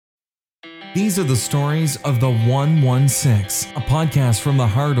These are the stories of the 116, a podcast from the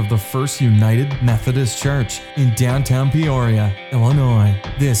heart of the First United Methodist Church in downtown Peoria, Illinois.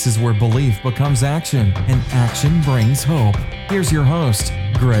 This is where belief becomes action and action brings hope. Here's your host,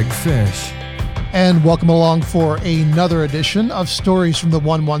 Greg Fish. And welcome along for another edition of Stories from the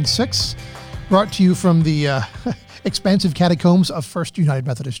 116, brought to you from the expansive catacombs of First United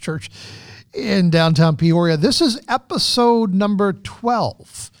Methodist Church in downtown Peoria. This is episode number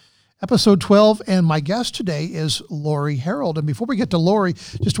 12. Episode 12, and my guest today is Lori Herold. And before we get to Lori,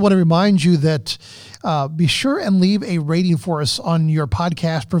 just want to remind you that be sure and leave a rating for us on your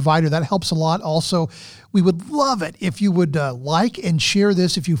podcast provider. That helps a lot. Also, we would love it if you would like and share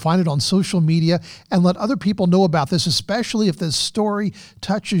this if you find it on social media, and let other people know about this, especially if this story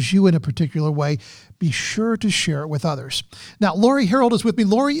touches you in a particular way. Be sure to share it with others. Now, Lori Herold is with me.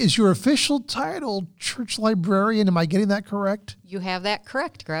 Lori, is your official title church librarian? Am I getting that correct? You have that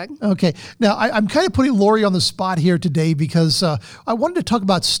correct, Greg. Okay. Now, I'm kind of putting Lori on the spot here today because I wanted to talk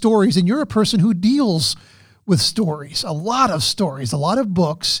about stories, and you're a person who deals with stories, a lot of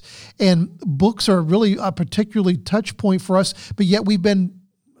books, and books are really a particularly touch point for us, but yet we've been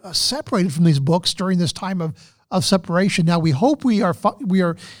separated from these books during this time of separation. Now, we hope we are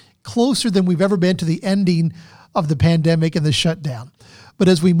closer than we've ever been to the ending of the pandemic and the shutdown. But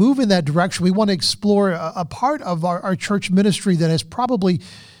as we move in that direction, we want to explore a part of our church ministry that has probably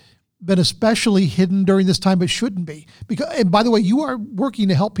been especially hidden during this time, but shouldn't be. And by the way, you are working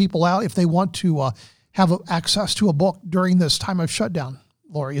to help people out if they want to have access to a book during this time of shutdown.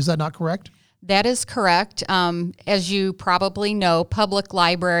 Lori, is that not correct? That is correct. As you probably know, public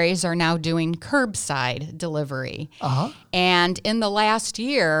libraries are now doing curbside delivery. And in the last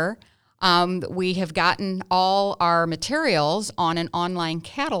year, we have gotten all our materials on an online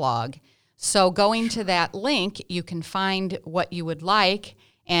catalog. So going to that link, you can find what you would like.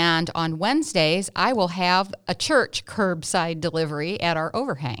 And on Wednesdays, I will have a church curbside delivery at our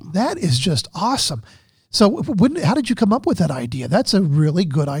overhang. That is just awesome. So how did you come up with that idea? That's a really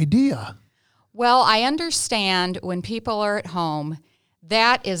good idea. Well, I understand when people are at home,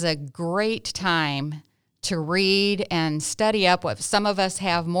 that is a great time to read and study up. What some of us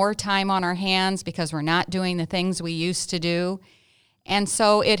have more time on our hands because we're not doing the things we used to do. And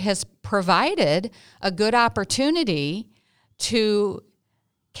so it has provided a good opportunity to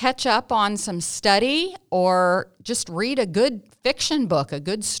catch up on some study or just read a good fiction book, a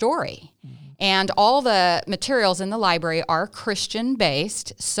good story. Mm-hmm. And all the materials in the library are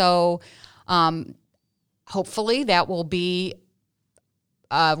Christian-based, so hopefully that will be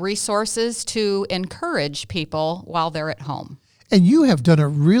resources to encourage people while they're at home. And you have done a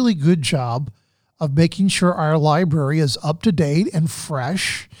really good job of making sure our library is up to date and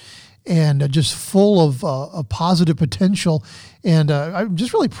fresh and just full of positive potential. And I'm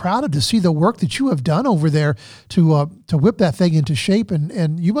just really proud to see the work that you have done over there to whip that thing into shape.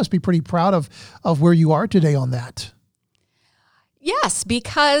 And you must be pretty proud of where you are today on that. Yes,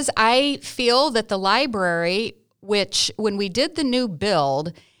 because I feel that the library, which when we did the new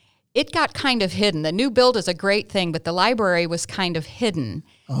build, it got kind of hidden. The new build is a great thing, but the library was kind of hidden.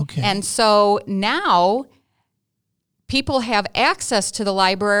 Okay. And so now people have access to the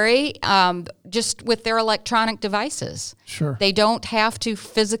library just with their electronic devices. Sure. They don't have to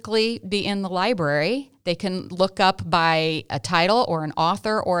physically be in the library. They can look up by a title or an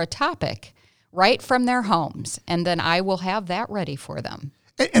author or a topic right from their homes, and then I will have that ready for them.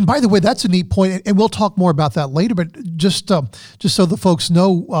 And by the way, that's a neat point, and we'll talk more about that later, but just so the folks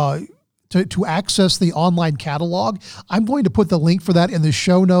know, to access the online catalog, I'm going to put the link for that in the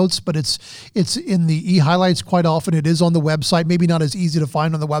show notes, but it's in the e-highlights quite often. It is on the website, maybe not as easy to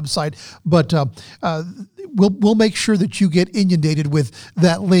find on the website, but we'll make sure that you get inundated with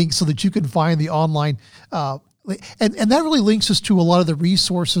that link so that you can find the online And that really links us to a lot of the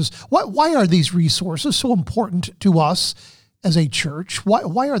resources. Why are these resources so important to us as a church?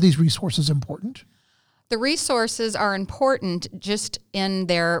 Why are these resources important? The resources are important just in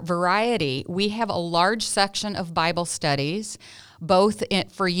their variety. We have a large section of Bible studies, both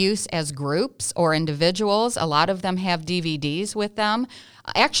for use as groups or individuals. A lot of them have DVDs with them.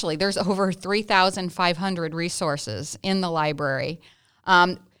 Actually, there's over 3,500 resources in the library.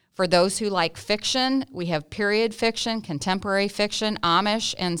 For those who like fiction, we have period fiction, contemporary fiction,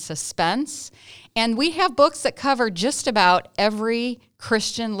 Amish, and suspense. And we have books that cover just about every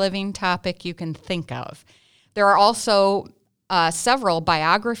Christian living topic you can think of. There are also several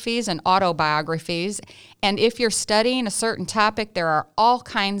biographies and autobiographies. And if you're studying a certain topic, there are all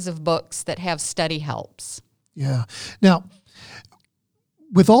kinds of books that have study helps. Yeah. Now,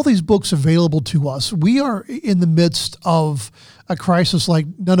 with all these books available to us, we are in the midst of a crisis like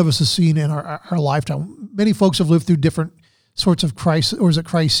none of us has seen in our lifetime. Many folks have lived through different sorts of crisis, or is it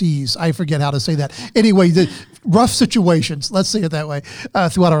crises? I forget how to say that. Anyway, the rough situations, let's say it that way,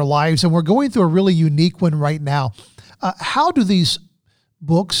 throughout our lives. And we're going through a really unique one right now. How do these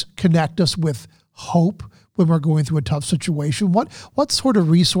books connect us with hope when we're going through a tough situation? What sort of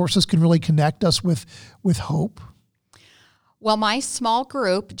resources can really connect us with hope? Well, my small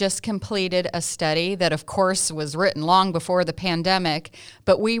group just completed a study that, of course, was written long before the pandemic,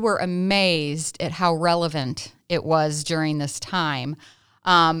 but we were amazed at how relevant it was during this time.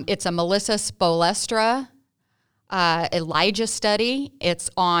 It's a Melissa Spolestra Elijah study. It's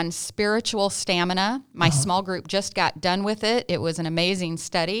on spiritual stamina. My small group just got done with it. It was an amazing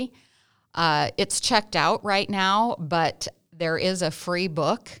study. It's checked out right now, but there is a free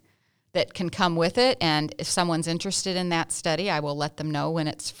book that can come with it, and if someone's interested in that study, I will let them know when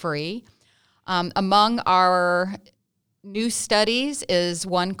it's free. Among our new studies is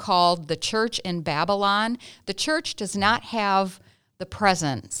one called The Church in Babylon. The church does not have the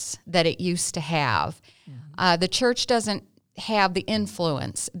presence that it used to have. The church doesn't have the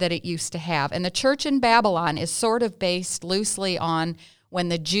influence that it used to have. And the church in Babylon is sort of based loosely on when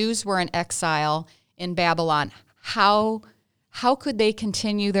the Jews were in exile in Babylon. How could they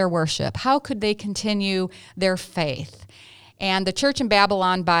continue their worship? How could they continue their faith? And The Church in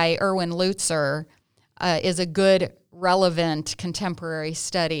Babylon by Erwin Lutzer is a good, relevant, contemporary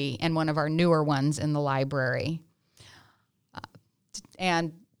study and one of our newer ones in the library.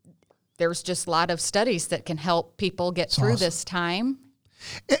 And there's just a lot of studies that can help people get through this time.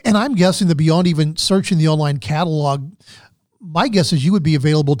 And I'm guessing that beyond even searching the online catalog, my guess is you would be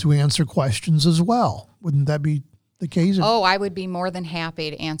available to answer questions as well. Wouldn't that be the case? Oh, I would be more than happy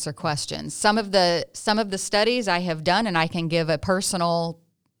to answer questions. Some of the studies I have done and I can give a personal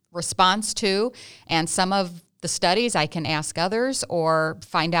response to, and some of the studies I can ask others or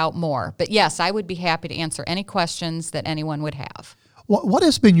find out more. But yes, I would be happy to answer any questions that anyone would have. What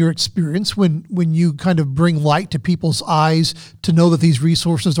has been your experience when you kind of bring light to people's eyes to know that these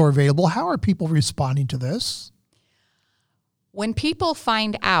resources are available? How are people responding to this? When people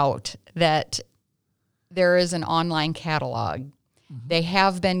find out that there is an online catalog, they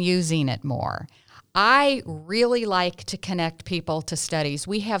have been using it more. I really like to connect people to studies.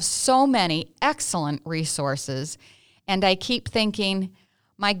 We have so many excellent resources, and I keep thinking,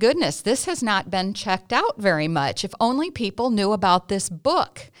 my goodness, this has not been checked out very much. If only people knew about this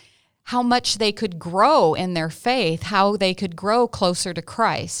book, how much they could grow in their faith, how they could grow closer to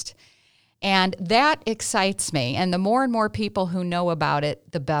Christ. And that excites me. And the more and more people who know about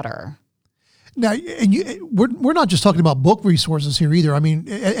it, the better. Now, and we're not just talking about book resources here either. I mean,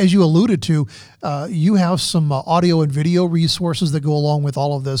 as you alluded to, you have some audio and video resources that go along with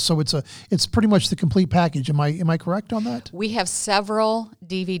all of this. So it's pretty much the complete package. Am I correct on that? We have several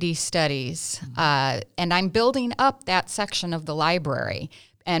DVD studies, and I'm building up that section of the library.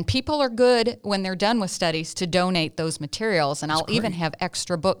 And people are good when they're done with studies to donate those materials, and I'll even have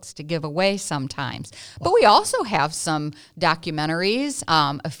extra books to give away sometimes. But we also have some documentaries,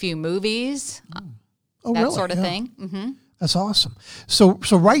 a few movies, that sort of thing. Mm-hmm. That's awesome. So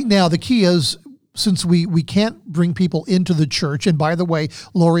right now the key is, since we can't bring people into the church, and by the way,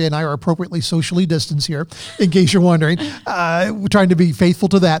 Lori and I are appropriately socially distanced here, in case you're wondering, we're trying to be faithful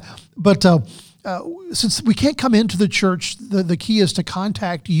to that. But since we can't come into the church, the key is to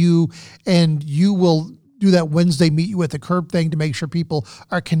contact you, and you will do that Wednesday meet you at the curb thing to make sure people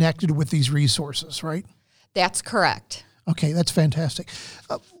are connected with these resources, right? That's correct. Okay, that's fantastic.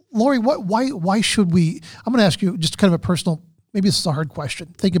 Lori, why should we, I'm going to ask you just kind of a personal, maybe this is a hard question.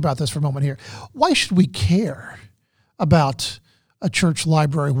 Think about this for a moment here. Why should we care about a church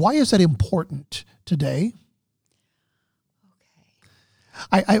library? Why is that important today?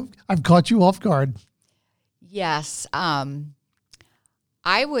 I've caught you off guard. Yes.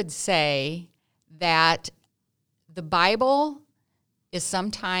 I would say that the Bible is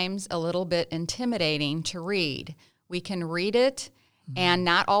sometimes a little bit intimidating to read. We can read it and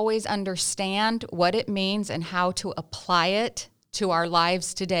not always understand what it means and how to apply it to our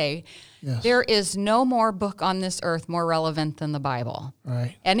lives today. Yes. There is no more book on this earth more relevant than the Bible.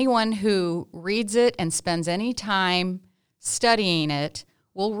 Right. Anyone who reads it and spends any time studying it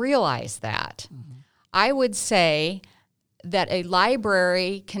will realize that. Mm-hmm. I would say that a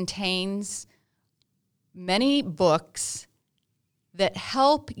library contains many books that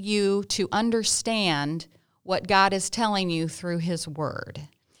help you to understand what God is telling you through His Word.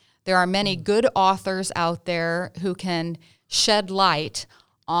 There are many good authors out there who can shed light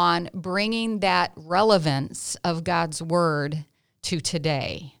on bringing that relevance of God's Word to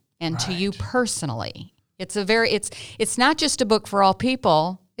today and to you personally. It's not just a book for all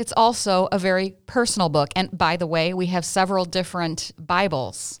people. It's also a very personal book. And by the way, we have several different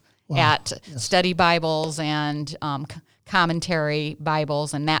Bibles study Bibles and commentary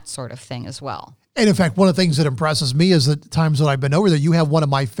Bibles and that sort of thing as well. And in fact, one of the things that impresses me is the times that I've been over there, you have one of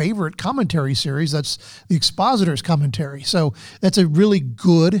my favorite commentary series. That's the Expositor's Commentary. So that's a really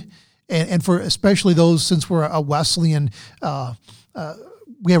good, and for especially those, since we're a Wesleyan,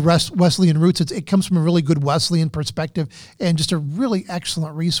 we have Wesleyan roots. It comes from a really good Wesleyan perspective and just a really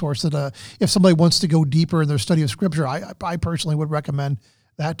excellent resource that if somebody wants to go deeper in their study of Scripture, I personally would recommend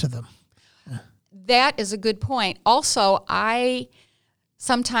that to them. That is a good point. Also, I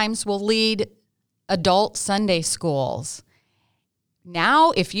sometimes will lead adult Sunday schools.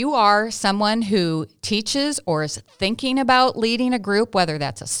 Now, if you are someone who teaches or is thinking about leading a group, whether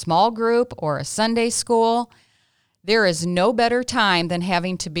that's a small group or a Sunday school, there is no better time than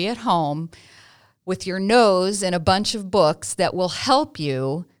having to be at home with your nose in a bunch of books that will help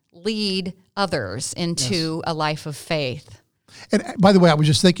you lead others into a life of faith. And by the way, I was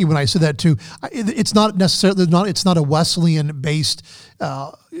just thinking when I said that too, it's not necessarily it's not a Wesleyan-based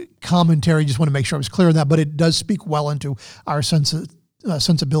commentary. Just want to make sure I was clear on that, but it does speak well into our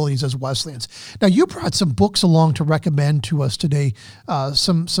sensibilities as Wesleyans. Now, you brought some books along to recommend to us today,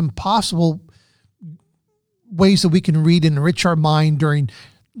 some possible ways that we can read and enrich our mind during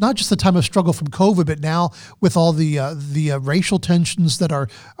not just the time of struggle from COVID, but now with all the racial tensions that are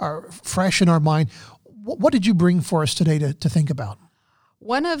fresh in our mind. What did you bring for us today to think about?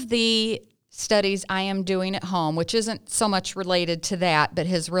 One of the studies I am doing at home, which isn't so much related to that, but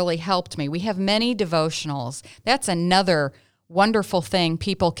has really helped me. We have many devotionals. That's another wonderful thing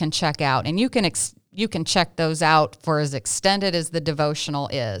people can check out, and you can check those out for as extended as the devotional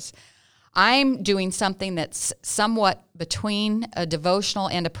is. I'm doing something that's somewhat between a devotional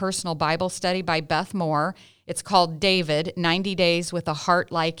and a personal Bible study by Beth Moore. It's called David, 90 Days with a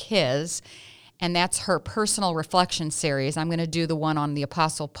Heart Like His, and that's her personal reflection series. I'm going to do the one on the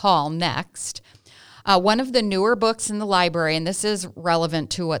Apostle Paul next. One of the newer books in the library, and this is relevant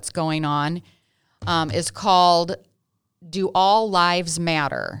to what's going on, is called Do All Lives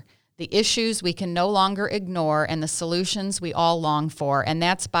Matter? The Issues We Can No Longer Ignore and the Solutions We All Long For, and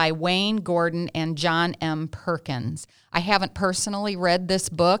that's by Wayne Gordon and John M. Perkins. I haven't personally read this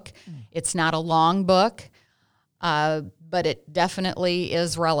book. It's not a long book, but it definitely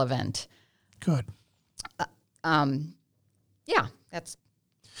is relevant. Good. That's.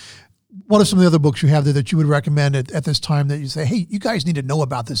 What are some of the other books you have there that you would recommend at this time that you say, hey, you guys need to know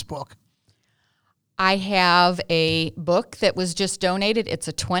about this book? I have a book that was just donated. It's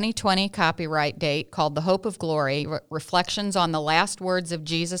a 2020 copyright date called The Hope of Glory, Reflections on the Last Words of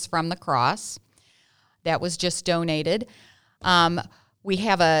Jesus from the Cross. That was just donated. We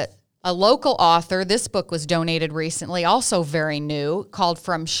have a local author. This book was donated recently, also very new, called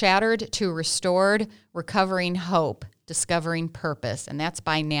From Shattered to Restored, Recovering Hope, Discovering Purpose. And that's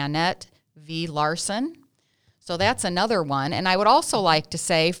by Nanette V. Larson. So that's another one. And I would also like to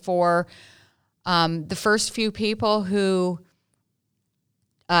say for the first few people who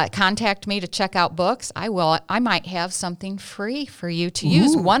contact me to check out books, I might have something free for you to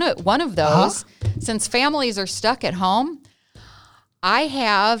use. One of those, since families are stuck at home, I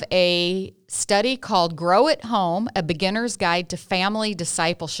have a study called Grow at Home, A Beginner's Guide to Family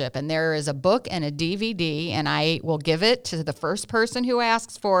Discipleship. And there is a book and a DVD, and I will give it to the first person who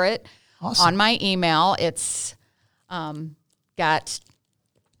asks for it on my email. It's got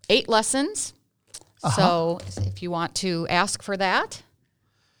 8 lessons. So if you want to ask for that.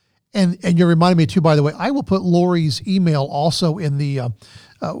 And you're reminding me too, by the way, I will put Lori's email also in the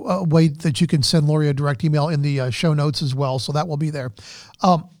way that you can send Lori a direct email in the show notes as well. So that will be there.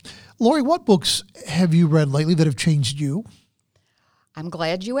 Lori, what books have you read lately that have changed you? I'm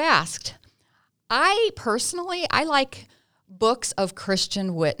glad you asked. I like books of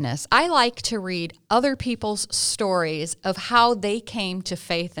Christian witness. I like to read other people's stories of how they came to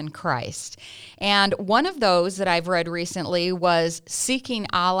faith in Christ. And one of those that I've read recently was Seeking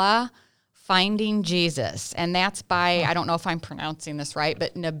Allah, Finding Jesus. And that's by, I don't know if I'm pronouncing this right,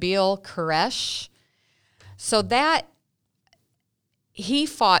 but Nabil Quresh. So that he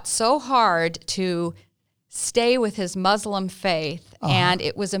fought so hard to stay with his Muslim faith, and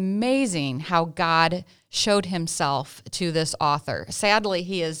it was amazing how God showed himself to this author. Sadly,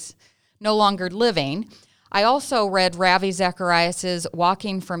 he is no longer living. I also read Ravi Zacharias'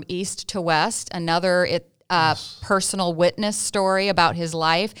 Walking from East to West, another personal witness story about his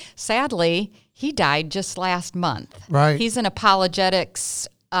life. Sadly, he died just last month. Right. He's an apologetics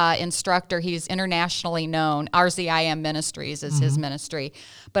instructor. He's internationally known. RZIM Ministries is his ministry.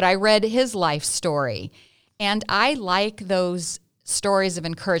 But I read his life story, and I like those stories of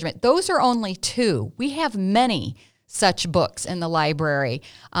encouragement. Those are only two. We have many such books in the library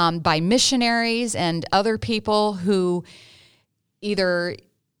by missionaries and other people who either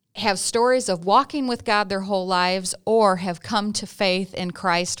have stories of walking with God their whole lives or have come to faith in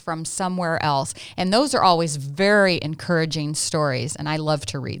Christ from somewhere else. And those are always very encouraging stories, and I love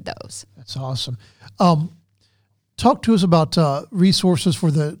to read those. That's awesome. Talk to us about resources for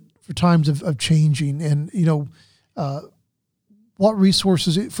times of changing, and what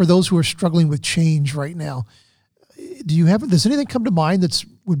resources for those who are struggling with change right now. Does anything come to mind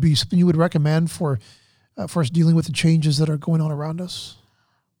would be something you would recommend for us dealing with the changes that are going on around us?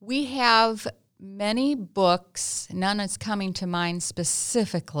 We have many books, none is coming to mind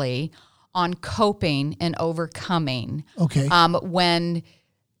specifically, on coping and overcoming. Okay. When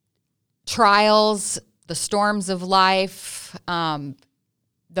trials, the storms of life,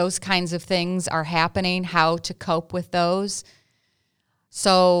 those kinds of things are happening, how to cope with those.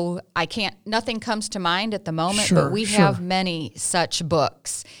 So nothing comes to mind at the moment, but we have many such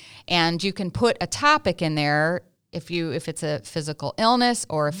books. And you can put a topic in there if it's a physical illness,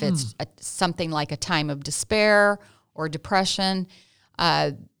 or if it's something like a time of despair or depression.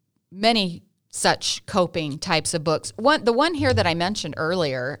 Many such coping types of books. The one here that I mentioned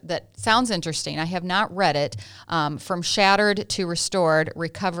earlier that sounds interesting, I have not read it, From Shattered to Restored,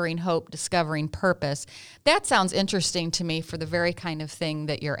 Recovering Hope, Discovering Purpose. That sounds interesting to me for the very kind of thing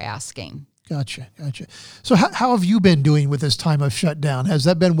that you're asking. Gotcha. So how have you been doing with this time of shutdown? Has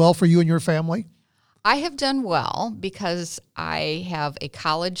that been well for you and your family? I have done well because I have a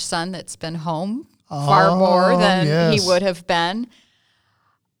college son that's been home far more than he would have been.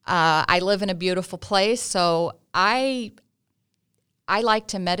 I live in a beautiful place, so I like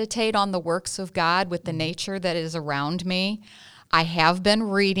to meditate on the works of God with the nature that is around me. I have been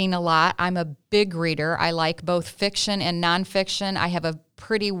reading a lot. I'm a big reader. I like both fiction and nonfiction. I have a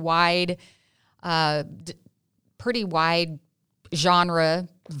pretty wide genre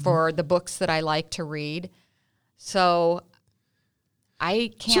for the books that I like to read. So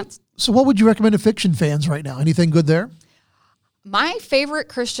I can't... So what would you recommend to fiction fans right now? Anything good there? My favorite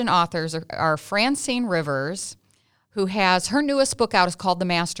Christian authors are Francine Rivers, who has her newest book out is called The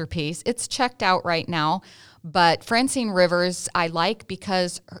Masterpiece. It's checked out right now, but Francine Rivers I like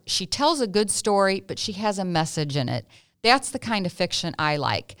because she tells a good story, but she has a message in it. That's the kind of fiction I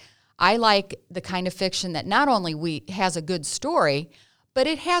like. I like the kind of fiction that not only has a good story, but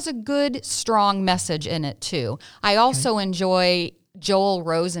it has a good, strong message in it too. I also enjoy Joel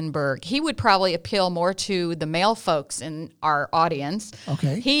Rosenberg. He would probably appeal more to the male folks in our audience.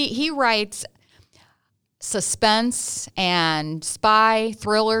 Okay. He writes suspense and spy,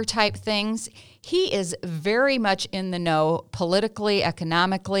 thriller type things. He is very much in the know politically,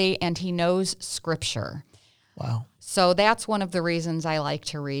 economically, and he knows Scripture. Wow. So that's one of the reasons I like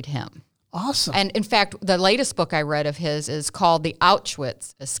to read him. Awesome. And in fact, the latest book I read of his is called The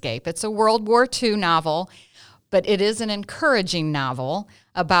Auschwitz Escape. It's a World War II novel, but it is an encouraging novel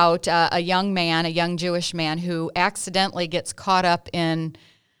about a young Jewish man who accidentally gets caught up in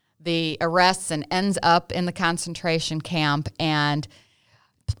the arrests and ends up in the concentration camp and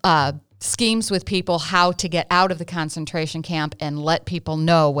schemes with people how to get out of the concentration camp and let people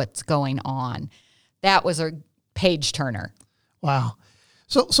know what's going on. That was a page turner. Wow.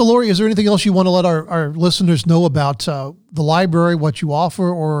 So Lori, is there anything else you want to let our listeners know about the library, what you offer,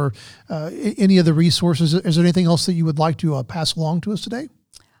 or any of the resources? Is there anything else that you would like to pass along to us today?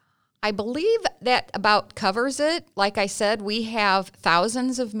 I believe that about covers it. Like I said, we have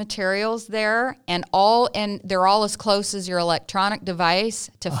thousands of materials there, and they're all as close as your electronic device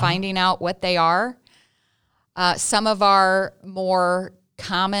to finding out what they are. Some of our more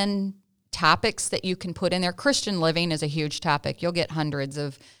common topics that you can put in there. Christian living is a huge topic. You'll get hundreds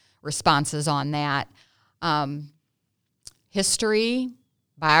of responses on that. History,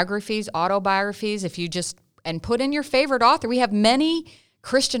 biographies, autobiographies, and put in your favorite author. We have many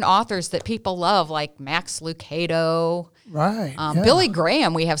Christian authors that people love, like Max Lucado. Right. Billy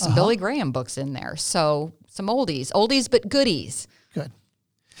Graham. We have some Billy Graham books in there. So some oldies but goodies. Good.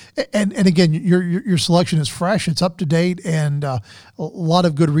 And again, your selection is fresh, it's up to date, and a lot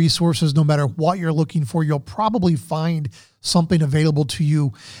of good resources. No matter what you're looking for, you'll probably find something available to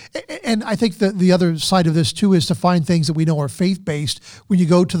you. And I think that the other side of this too is to find things that we know are faith-based. When you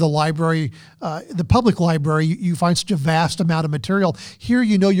go to the library, the public library, you find such a vast amount of material. Here,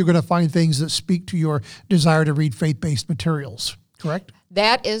 you're going to find things that speak to your desire to read faith-based materials, correct?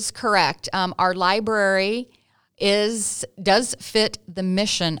 That is correct. Our library does fit the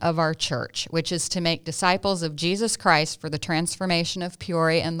mission of our church, which is to make disciples of Jesus Christ for the transformation of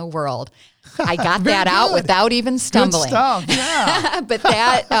Peoria and the world. I got that out without even stumbling. Good stuff, yeah. But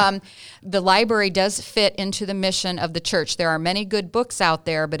that the library does fit into the mission of the church. There are many good books out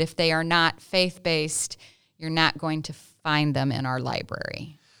there, but if they are not faith-based, you're not going to find them in our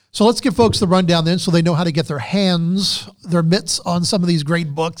library. So let's give folks the rundown then so they know how to get their mitts on some of these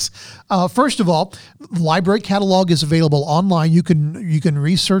great books. First of all, the library catalog is available online. You can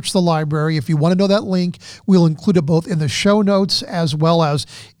research the library. If you want to know that link, we'll include it both in the show notes as well as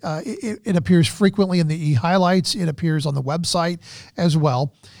it appears frequently in the e-highlights. It appears on the website as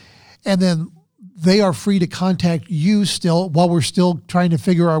well. And then they are free to contact you still while we're still trying to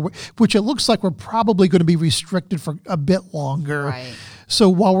figure out, which it looks like we're probably going to be restricted for a bit longer. Right. So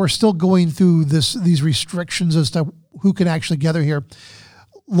while we're still going through these restrictions as to who can actually gather here,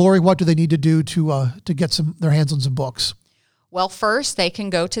 Lori, what do they need to do to get their hands on some books? Well, first, they can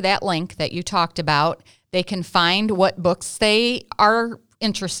go to that link that you talked about. They can find what books they are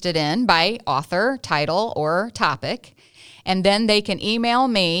interested in by author, title, or topic. And then they can email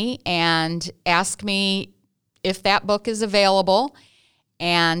me and ask me if that book is available.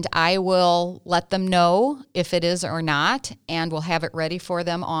 And I will let them know if it is or not, and we'll have it ready for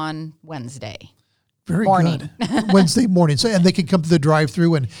them on Wednesday. Very morning. Good. Wednesday morning. So, and they can come to the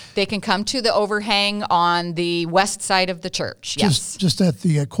drive-through and they can come to the overhang on the west side of the church. Yes, just at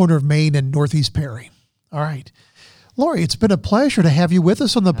the corner of Main and Northeast Perry. All right, Lori, it's been a pleasure to have you with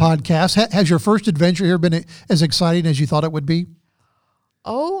us on the podcast. Has your first adventure here been as exciting as you thought it would be?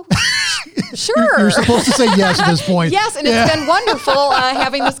 Oh, sure. You're supposed to say yes at this point. Yes, and it's been wonderful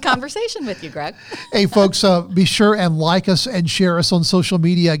having this conversation with you, Greg. Hey, folks, be sure and like us and share us on social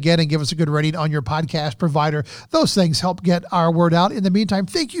media again and give us a good rating on your podcast provider. Those things help get our word out. In the meantime,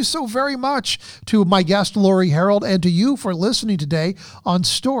 thank you so very much to my guest, Lori Herold, and to you for listening today on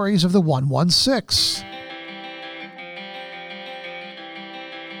Stories of the 116.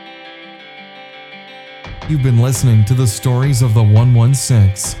 You've been listening to the Stories of the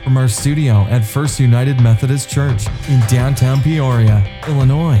 116 from our studio at First United Methodist Church in downtown Peoria,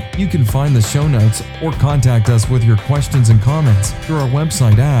 Illinois. You can find the show notes or contact us with your questions and comments through our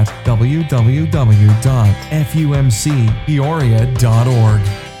website at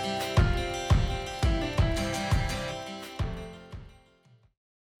www.fumcpeoria.org.